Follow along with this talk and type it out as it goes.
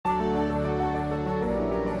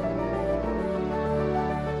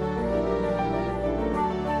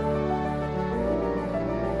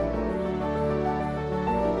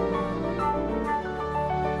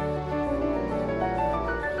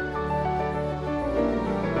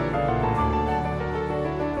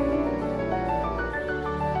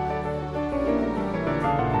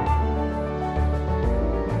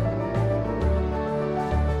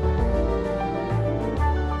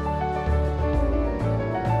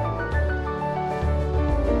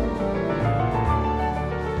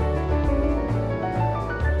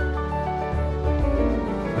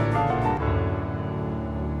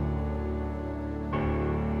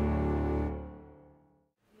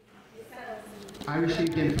I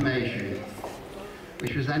received information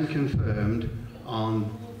which was then confirmed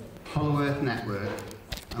on Hollow Earth Network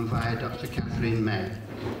and via Dr. Catherine May,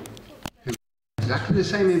 who had exactly the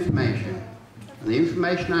same information. And the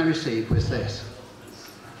information I received was this: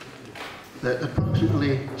 that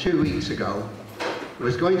approximately 2 weeks ago, I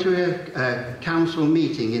was going to a council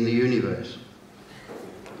meeting in the universe.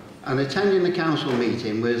 And attending the council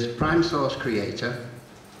meeting was Prime Source Creator,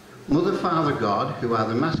 Mother, Father, God, who are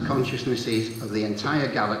the mass consciousnesses of the entire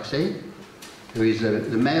galaxy, who is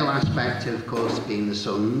the male aspect, of course, being the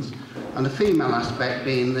suns, and the female aspect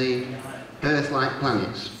being the Earth-like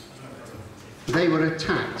planets. They were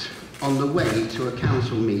attacked on the way to a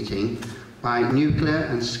council meeting by nuclear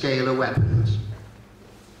and scalar weapons.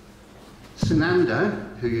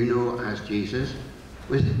 Sananda, who you know as Jesus,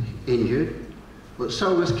 was injured, but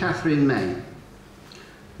so was Catherine May.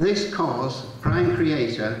 This caused Prime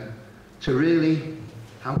Creator to really,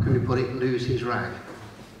 how can we put it, lose his rag.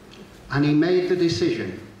 And he made the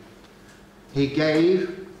decision. He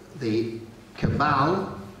gave the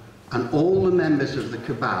Cabal and all the members of the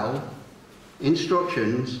Cabal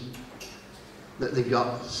instructions that they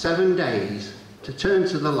got 7 days to turn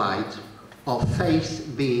to the light or face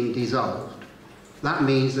being dissolved. That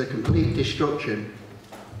means the complete destruction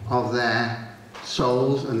of their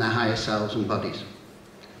souls and their higher selves and bodies.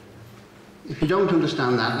 If you don't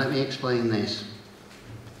understand that, let me explain this.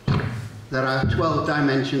 There are 12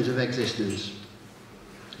 dimensions of existence.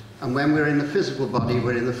 And when we're in the physical body,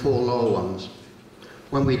 we're in the 4 lower ones.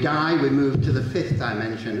 When we die, we move to the 5th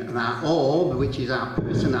dimension, and our orb, which is our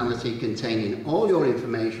personality containing all your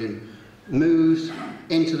information, moves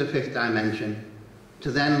into the 5th dimension to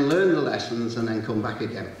then learn the lessons and then come back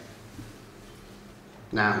again.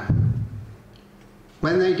 Now,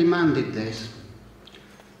 when they demanded this,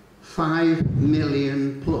 5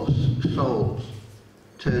 million plus souls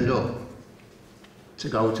turned up to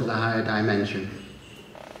go to the higher dimension.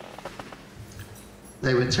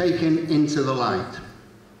 They were taken into the light.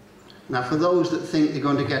 Now, for those that think they're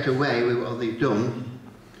going to get away with what they've done,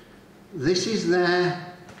 this is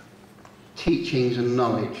their teachings and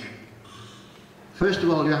knowledge. First of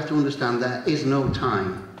all, you have to understand there is no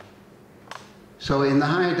time. So in the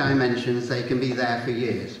higher dimensions, they can be there for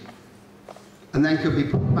years, and then could be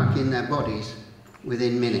put back in their bodies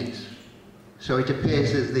within minutes. So it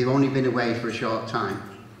appears as they've only been away for a short time.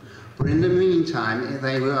 But in the meantime,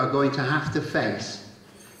 they are going to have to face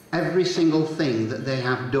every single thing that they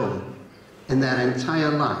have done in their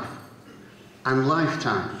entire life and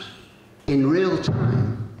lifetimes, in real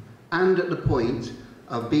time, and at the point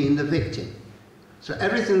of being the victim. So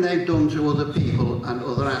everything they've done to other people and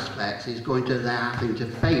other aspects is going to, they're having to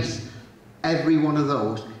face every one of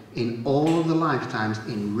those in all of the lifetimes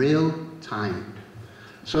in real time.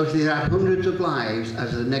 So if they had hundreds of lives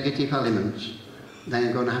as the negative elements,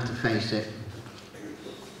 they're going to have to face it.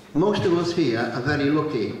 Most of us here are very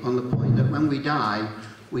lucky on the point that when we die,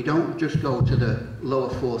 we don't just go to the lower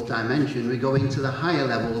 4th dimension, we go into the higher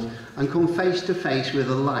levels and come face to face with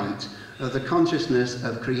the light of the consciousness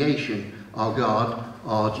of creation, or God,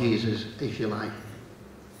 or Jesus, if you like.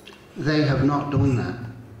 They have not done that.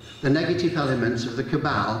 The negative elements of the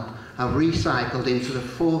Cabal have recycled into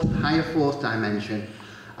the higher 4th dimension,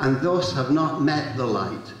 and thus have not met the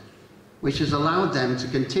light, which has allowed them to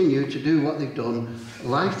continue to do what they've done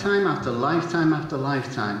lifetime after lifetime after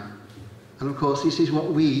lifetime. And of course, this is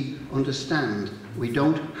what we understand. We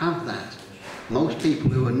don't have that. Most people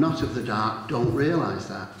who are not of the dark don't realise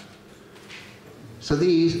that. So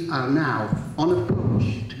these are now on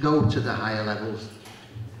approach to go to the higher levels.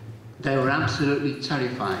 They were absolutely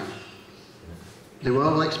terrified. They were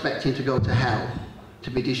all expecting to go to hell, to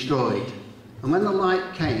be destroyed. And when the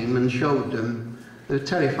light came and showed them, they were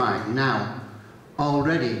terrified. Now,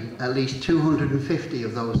 already at least 250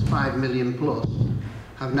 of those 5 million plus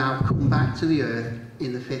have now come back to the earth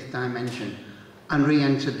in the 5th dimension and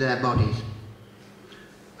re-entered their bodies.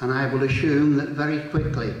 And I will assume that very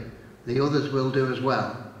quickly the others will do as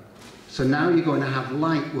well. So now you're going to have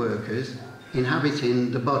light workers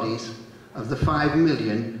inhabiting the bodies of the 5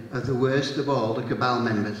 million of the worst of all the Cabal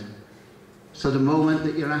members. So the moment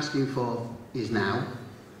that you're asking for is now.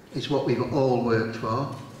 It's what we've all worked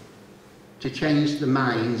for, to change the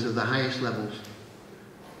minds of the highest levels.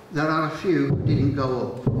 There are a few who didn't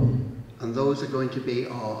go up, and those are going to be,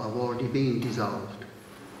 or have already been dissolved.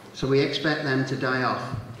 So we expect them to die off.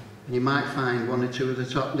 And you might find 1 or 2 of the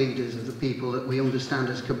top leaders of the people that we understand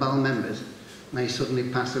as Cabal members may suddenly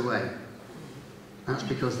pass away. That's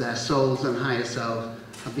because their souls and higher selves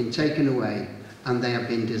have been taken away and they have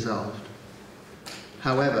been dissolved.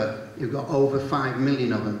 However, you've got over 5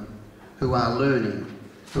 million of them who are learning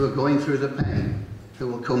who are going through the pain, who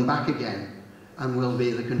will come back again and will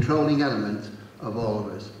be the controlling element of all of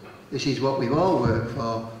us. This is what we've all worked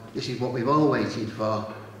for, this is what we've all waited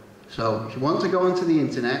for. So if you want to go onto the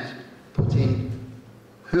internet, put in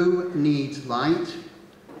 "Who Needs Light,"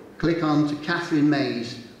 click on to Catherine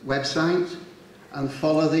May's website and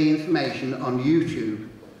follow the information on YouTube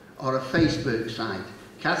or a Facebook site.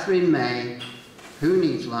 Catherine May, Who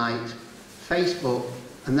Needs Light, Facebook,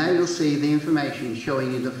 and there you'll see the information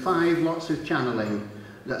showing you the 5 lots of channeling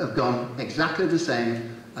that have gone exactly the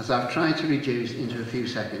same as I've tried to reduce into a few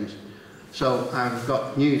seconds. So I've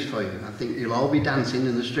got news for you. I think you'll all be dancing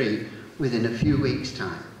in the street within a few weeks'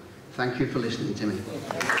 time. Thank you for listening to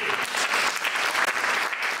me.